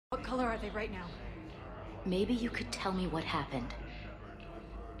color are they right now? Maybe you could tell me what happened.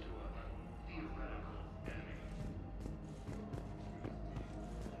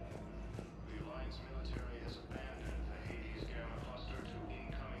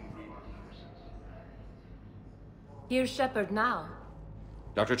 Here's Shepard now.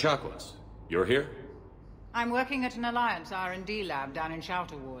 Dr. Chakwas, you're here? I'm working at an Alliance R&D lab down in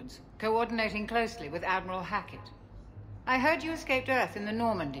Shelter Wards, coordinating closely with Admiral Hackett. I heard you escaped Earth in the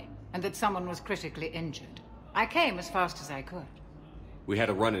Normandy, and that someone was critically injured. I came as fast as I could. We had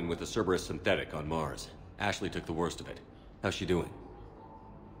a run-in with the Cerberus synthetic on Mars. Ashley took the worst of it. How's she doing?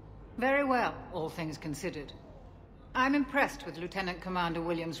 Very well, all things considered. I'm impressed with Lieutenant Commander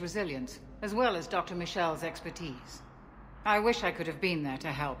Williams' resilience, as well as Dr. Michel's expertise. I wish I could have been there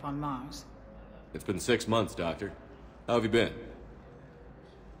to help on Mars. It's been 6 months, Doctor. How have you been?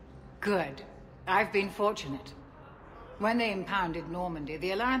 Good. I've been fortunate. When they impounded Normandy,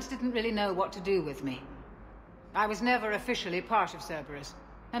 the Alliance didn't really know what to do with me. I was never officially part of Cerberus,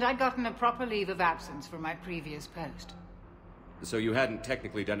 and I'd gotten a proper leave of absence from my previous post. So you hadn't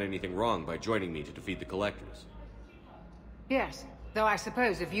technically done anything wrong by joining me to defeat the Collectors? Yes, though I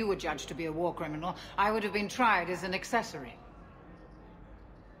suppose if you were judged to be a war criminal, I would have been tried as an accessory.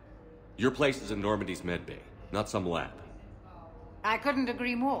 Your place is in Normandy's medbay, not some lab. I couldn't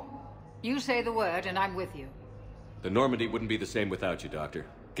agree more. You say the word and I'm with you. The Normandy wouldn't be the same without you, Doctor.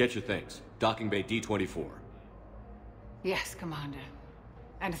 Get your things. Docking Bay D-24. Yes, Commander.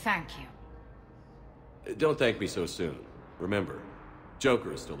 And thank you. Don't thank me so soon. Remember,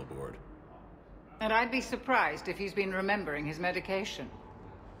 Joker is still aboard. And I'd be surprised if he's been remembering his medication.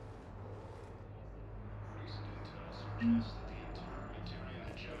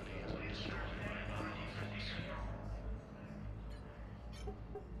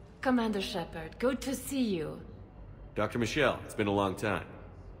 Commander Shepard, good to see you. Dr. Michel, it's been a long time.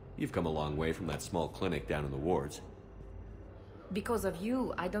 You've come a long way from that small clinic down in the wards. Because of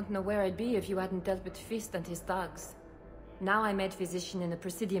you, I don't know where I'd be if you hadn't dealt with Fist and his thugs. Now I'm head physician in a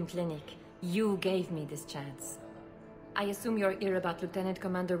Presidium clinic. You gave me this chance. I assume you're here about Lieutenant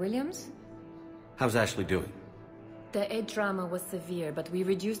Commander Williams? How's Ashley doing? The head trauma was severe, but we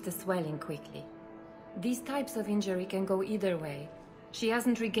reduced the swelling quickly. These types of injury can go either way. She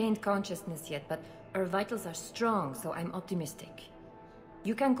hasn't regained consciousness yet, but her vitals are strong, so I'm optimistic.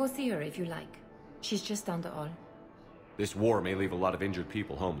 You can go see her if you like. She's just down the hall. This war may leave a lot of injured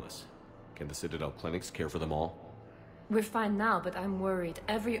people homeless. Can the Citadel clinics care for them all? We're fine now, but I'm worried.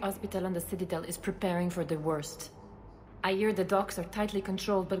 Every hospital on the Citadel is preparing for the worst. I hear the docks are tightly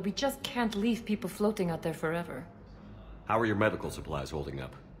controlled, but we just can't leave people floating out there forever. How are your medical supplies holding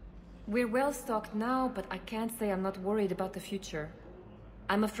up? We're well stocked now, but I can't say I'm not worried about the future.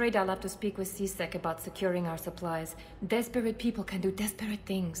 I'm afraid I'll have to speak with CSEC about securing our supplies. Desperate people can do desperate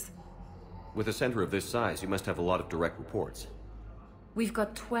things. With a center of this size, you must have a lot of direct reports. We've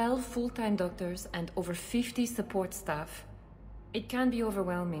got 12 full-time doctors and over 50 support staff. It can be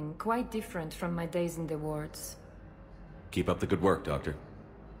overwhelming, quite different from my days in the wards. Keep up the good work, Doctor.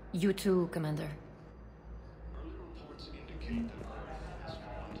 You too, Commander.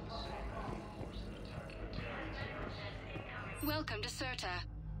 Welcome to Certa.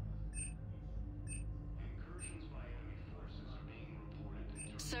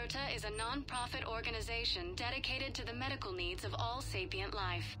 Certa is a non-profit organization dedicated to the medical needs of all sapient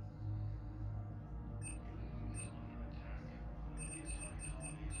life.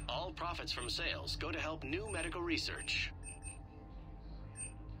 All profits from sales go to help new medical research.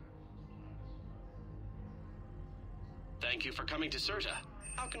 Thank you for coming to Certa.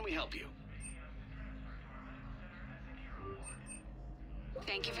 How can we help you?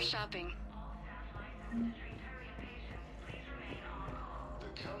 Thank you for shopping.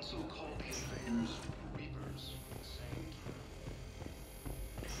 The Council called the invaders Reapers.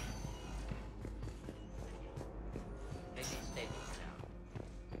 Making statements now.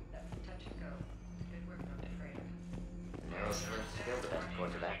 Touch and go. Good work, Dr. Frater. Narrow splits still the best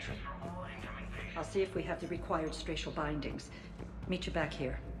course of action. I'll see if we have the required spatial bindings. Meet you back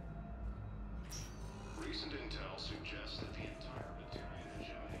here. Recent intel suggests that the entire Batarian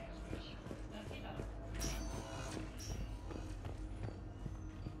hegemony has been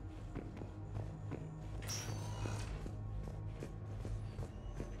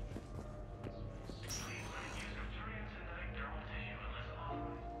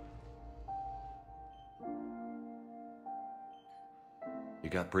You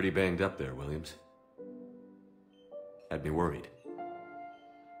got pretty banged up there, Williams. Had me worried.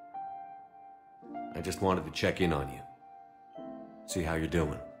 I just wanted to check in on you. See how you're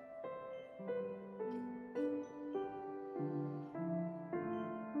doing.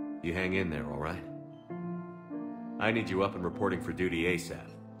 You hang in there, all right? I need you up and reporting for duty ASAP.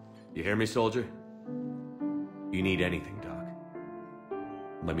 You hear me, soldier? You need anything, Doc,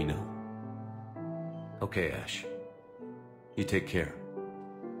 let me know. Okay, Ash. You take care.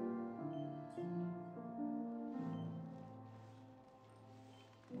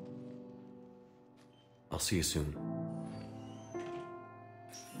 I'll see you soon.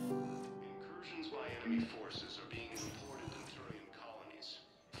 Incursions by enemy forces are being reported in Turian colonies.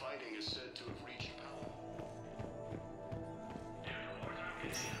 Fighting is said to have reached Pelham.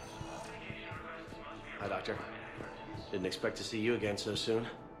 Hi, Doctor. Didn't expect to see you again so soon.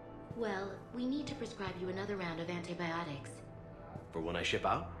 Well, we need to prescribe you another round of antibiotics. For when I ship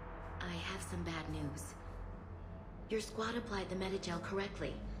out? I have some bad news. Your squad applied the Metagel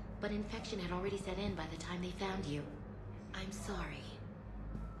correctly, but infection had already set in by the time they found you. I'm sorry.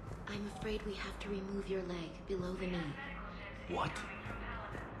 I'm afraid we have to remove your leg below the knee. What?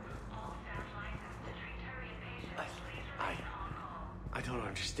 I don't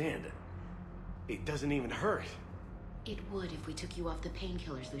understand. It doesn't even hurt. It would if we took you off the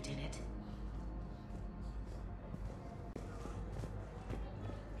painkillers, Lieutenant.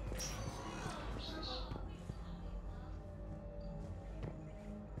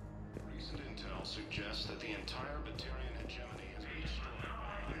 Recent intel suggests that the entire Batarian hegemony has been destroyed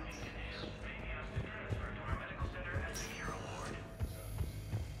by enemy forces.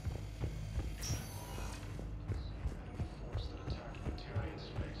 Force that attacked Batarian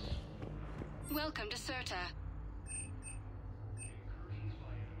space. Welcome to Cirta. Incursions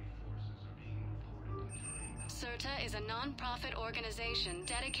by enemy forces are being reported in Turian. Cirta is a non-profit organization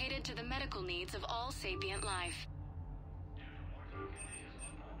dedicated to the medical needs of all sapient life.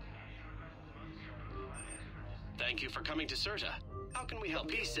 Thank you for coming to Cirta. How can we help?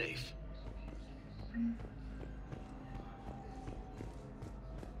 Be safe.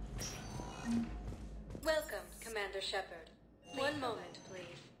 Welcome, Commander Shepard. One moment, please.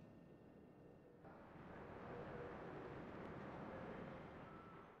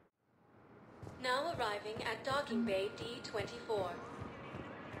 Now arriving at Docking Bay D-24.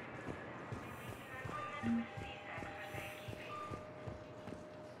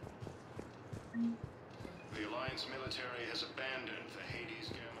 The Alliance military has abandoned the Hades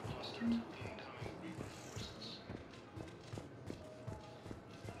Gamma cluster to incoming Reaper forces.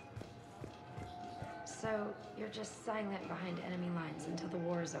 So, you're just silent behind enemy lines until the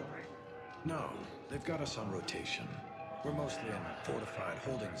war is over? No, they've got us on rotation. We're mostly in fortified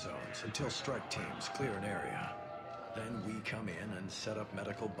holding zones until strike teams clear an area. Then we come in and set up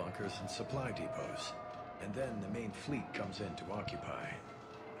medical bunkers and supply depots. And then the main fleet comes in to occupy.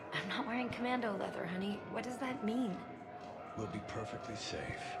 I'm not wearing commando leather, honey. What does that mean? We'll be perfectly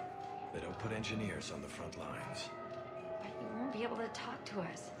safe. They don't put engineers on the front lines. But you won't be able to talk to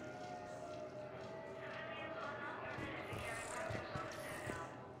us.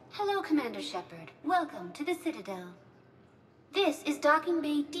 Hello, Commander Shepard. Welcome to the Citadel. This is Docking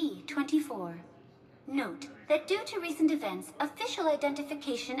Bay D-24. Note that due to recent events, official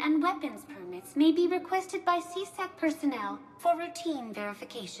identification and weapons permits may be requested by CSEC personnel for routine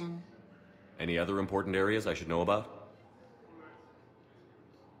verification. Any other important areas I should know about?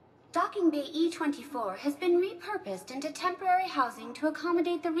 Docking Bay E-24 has been repurposed into temporary housing to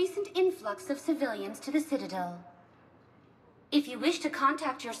accommodate the recent influx of civilians to the Citadel. If you wish to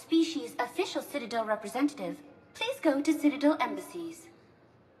contact your species' official Citadel representative, please go to Citadel embassies.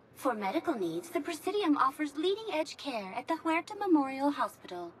 For medical needs, the Presidium offers leading-edge care at the Huerta Memorial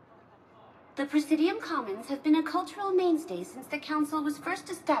Hospital. The Presidium Commons have been a cultural mainstay since the Council was first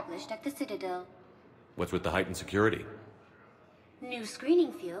established at the Citadel. What's with the heightened security? New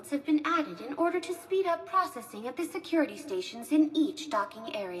screening fields have been added in order to speed up processing at the security stations in each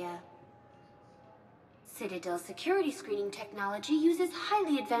docking area. Citadel security screening technology uses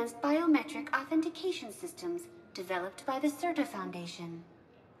highly advanced biometric authentication systems developed by the CERTA Foundation.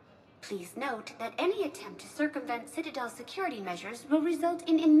 Please note that any attempt to circumvent Citadel security measures will result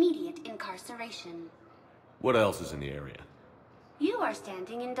in immediate incarceration. What else is in the area? You are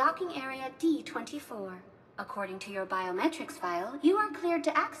standing in docking area D-24. According to your biometrics file, you are cleared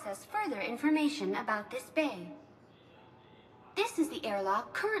to access further information about this bay. This is the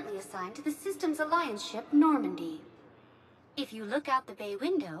airlock currently assigned to the Systems Alliance ship Normandy. If you look out the bay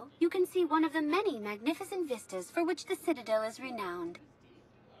window, you can see one of the many magnificent vistas for which the Citadel is renowned.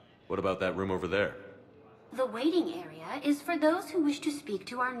 What about that room over there? The waiting area is for those who wish to speak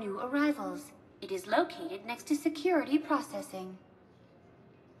to our new arrivals. It is located next to security processing.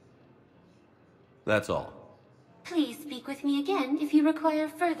 That's all. Please speak with me again if you require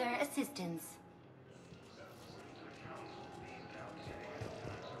further assistance.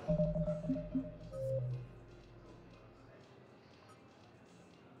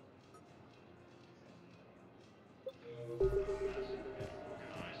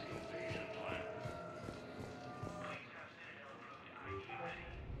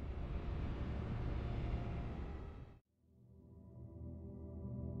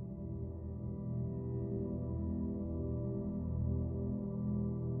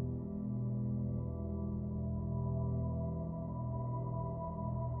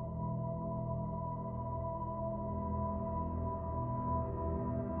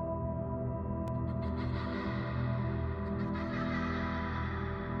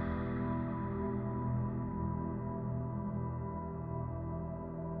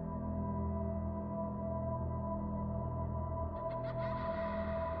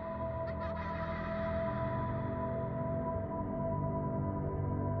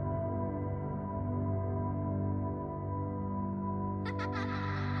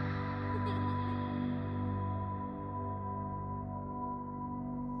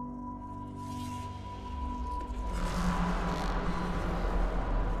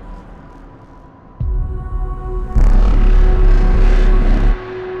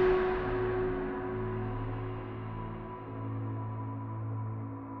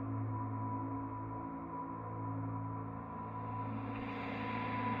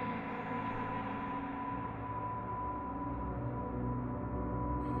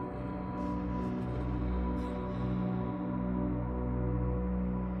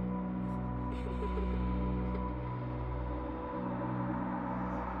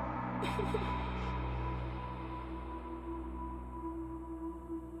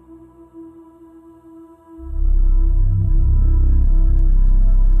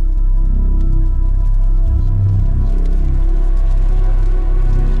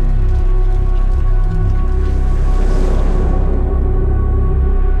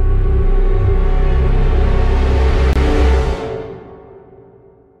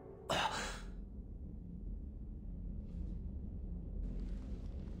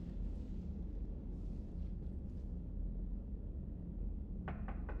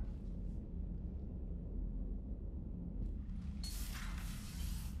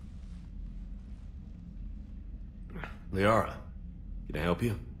 Liara, can I help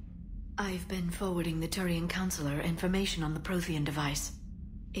you? I've been forwarding the Turian Counselor information on the Prothean device.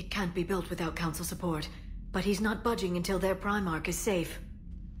 It can't be built without Council support, but he's not budging until their Primarch is safe.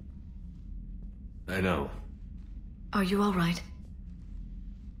 I know. Are you all right?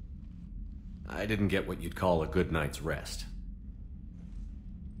 I didn't get what you'd call a good night's rest.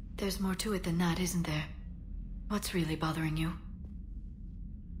 There's more to it than that, isn't there? What's really bothering you?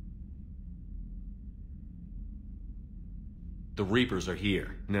 The Reapers are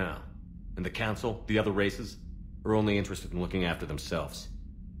here, now. And the Council, the other races, are only interested in looking after themselves.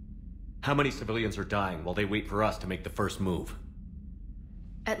 How many civilians are dying while they wait for us to make the first move?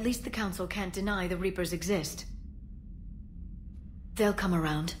 At least the Council can't deny the Reapers exist. They'll come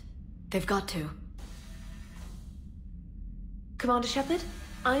around. They've got to. Commander Shepard,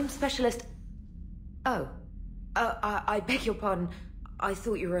 I'm Specialist... Oh. I beg your pardon. I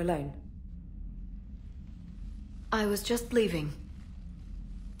thought you were alone. I was just leaving.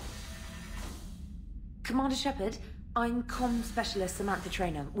 Commander Shepard, I'm Comm Specialist Samantha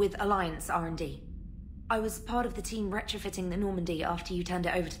Traynor with Alliance R&D. I was part of the team retrofitting the Normandy after you turned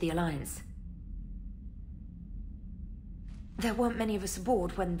it over to the Alliance. There weren't many of us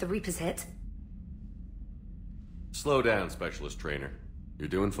aboard when the Reapers hit. Slow down, Specialist Traynor. You're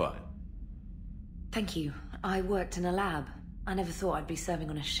doing fine. Thank you. I worked in a lab. I never thought I'd be serving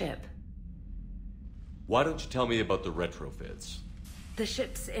on a ship. Why don't you tell me about the retrofits? The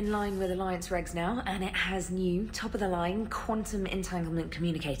ship's in line with Alliance regs now, and it has new, top-of-the-line, quantum entanglement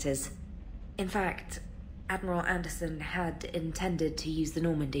communicators. In fact, Admiral Anderson had intended to use the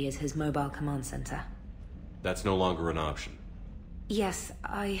Normandy as his mobile command center. That's no longer an option. Yes,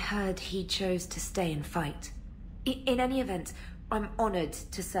 I heard he chose to stay and fight. In any event, I'm honored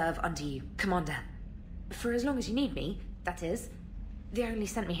to serve under you, Commander. For as long as you need me, that is. They only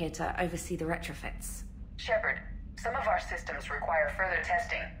sent me here to oversee the retrofits. Shepard, some of our systems require further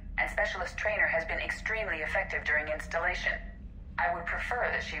testing, and Specialist Traynor has been extremely effective during installation. I would prefer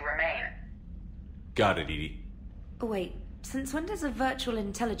that she remain. Got it, EDI. Wait, since when does a virtual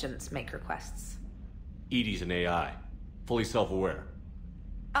intelligence make requests? EDI's an AI. Fully self-aware.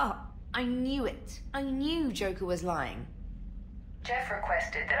 Oh, I knew it. I knew Joker was lying. Jeff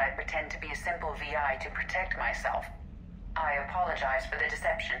requested that I pretend to be a simple VI to protect myself. I apologize for the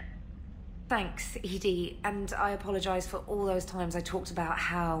deception. Thanks, EDI, and I apologize for all those times I talked about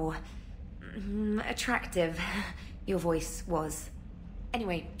how... attractive your voice was.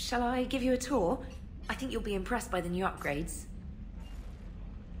 Anyway, shall I give you a tour? I think you'll be impressed by the new upgrades.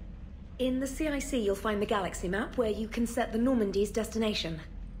 In the CIC, you'll find the galaxy map where you can set the Normandy's destination.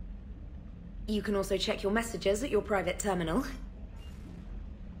 You can also check your messages at your private terminal.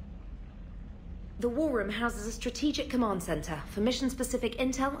 The War Room houses a strategic command center for mission-specific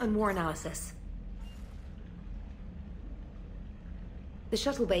intel and war analysis. The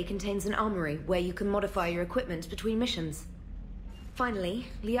shuttle bay contains an armory where you can modify your equipment between missions. Finally,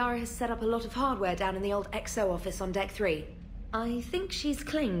 Liara has set up a lot of hardware down in the old XO office on Deck 3. I think she's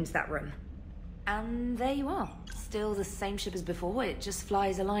claimed that room. And there you are. Still the same ship as before, it just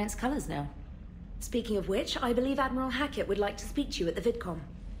flies Alliance colors now. Speaking of which, I believe Admiral Hackett would like to speak to you at the VidCom.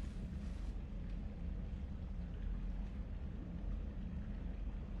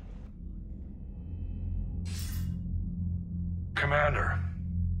 Commander,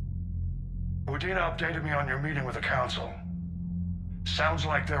 Udina updated me on your meeting with the Council. Sounds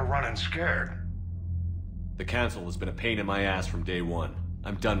like they're running scared. The Council has been a pain in my ass from day one.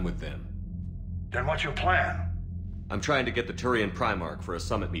 I'm done with them. Then what's your plan? I'm trying to get the Turian Primarch for a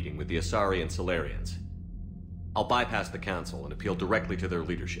summit meeting with the Asari and Solarians. I'll bypass the Council and appeal directly to their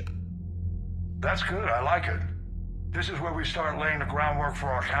leadership. That's good, I like it. This is where we start laying the groundwork for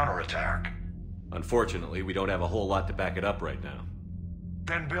our counterattack. Unfortunately, we don't have a whole lot to back it up right now.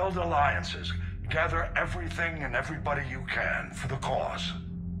 Then build alliances. Gather everything and everybody you can for the cause.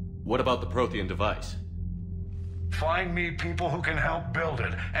 What about the Prothean device? Find me people who can help build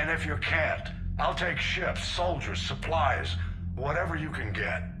it, and if you can't, I'll take ships, soldiers, supplies, whatever you can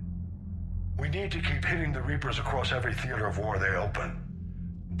get. We need to keep hitting the Reapers across every theater of war they open.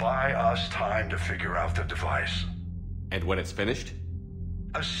 Buy us time to figure out the device. And when it's finished?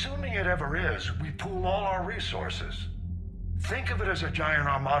 Assuming it ever is, we pool all our resources. Think of it as a giant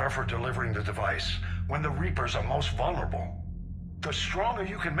armada for delivering the device, when the Reapers are most vulnerable. The stronger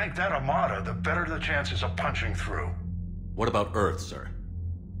you can make that armada, the better the chances of punching through. What about Earth, sir?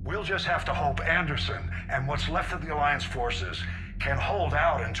 We'll just have to hope Anderson, and what's left of the Alliance forces, can hold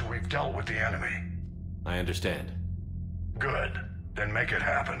out until we've dealt with the enemy. I understand. Good. Then make it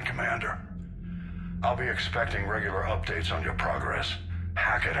happen, Commander. I'll be expecting regular updates on your progress.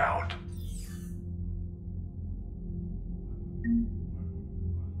 Hack it out.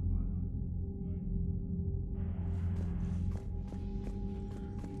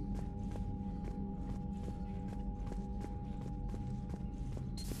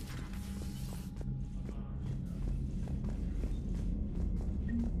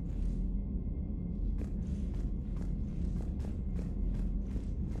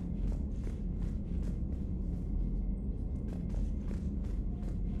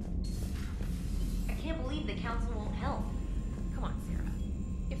 The Council won't help. Come on, Sarah.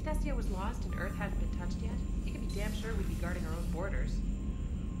 If Thestia was lost and Earth hadn't been touched yet, you can be damn sure we'd be guarding our own borders.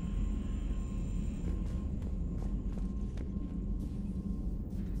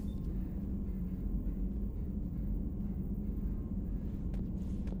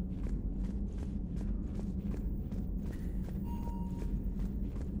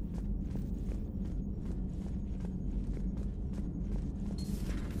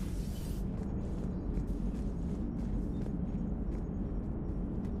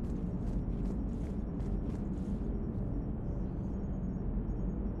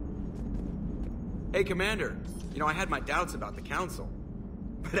 Hey, Commander. You know, I had my doubts about the Council.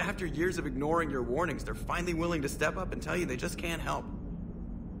 But after years of ignoring your warnings, they're finally willing to step up and tell you they just can't help.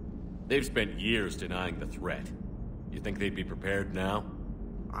 They've spent years denying the threat. You think they'd be prepared now?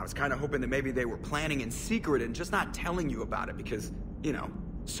 I was kind of hoping that maybe they were planning in secret and just not telling you about it because, you know,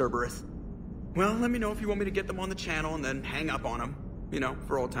 Cerberus. Well, let me know if you want me to get them on the channel and then hang up on them, you know,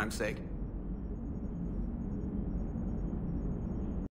 for old time's sake.